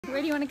Where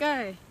do you want to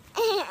go?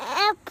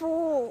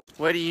 Apple.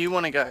 Where do you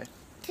want to go?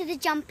 To the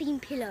jumping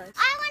pillows.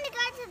 I want to go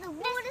to the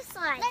water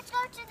slide. Let's go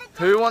to the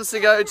Who wants to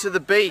go to the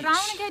beach? But I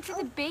want to go to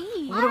the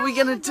beach. What are we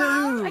going to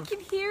do? I can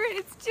hear it.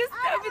 It's just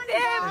over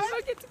there. We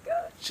don't get to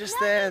go. Just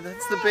there.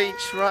 That's the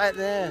beach right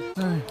there.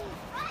 So,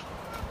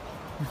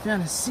 we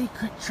found a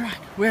secret track.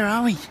 Where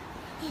are we?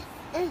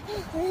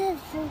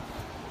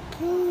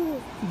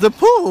 The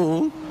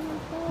pool?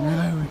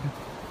 No, we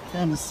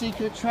found a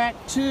secret track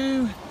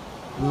to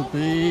the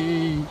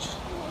beach.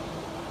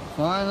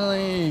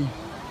 Finally.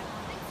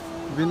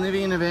 We've been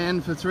living in a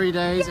van for 3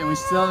 days and we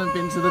still haven't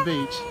been to the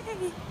beach.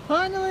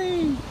 Finally!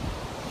 Here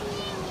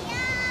we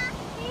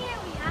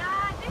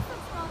are. This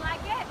looks more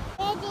like it.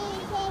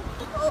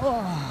 Oh,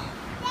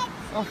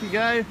 off you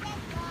go.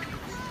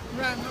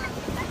 Run, run.